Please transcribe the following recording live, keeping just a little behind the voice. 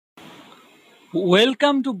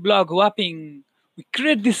Welcome to Blog Whopping. We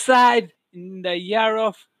created this site in the year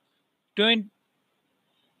of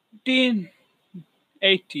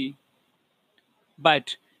 1980,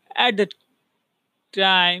 but at the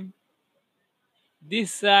time,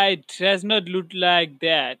 this site does not look like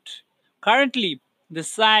that. Currently, the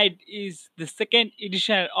site is the second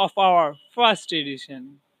edition of our first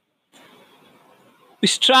edition. We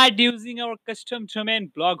started using our custom domain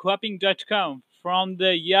blogwhopping.com from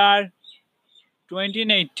the year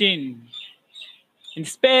 2018. In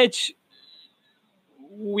this page,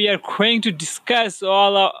 we are going to discuss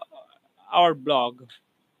all our blog.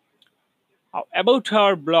 About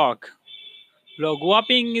our blog. Blog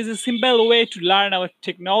whopping is a simple way to learn about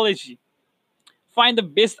technology. Find the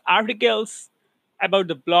best articles about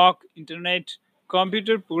the blog, internet,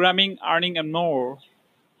 computer programming, earning, and more.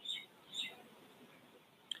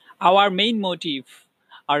 Our main motive.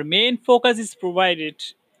 Our main focus is provided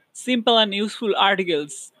simple and useful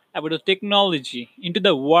articles about the technology into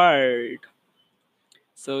the world.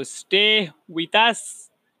 So stay with us.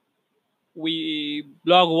 We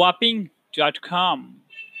blogwhopping.com.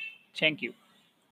 Thank you.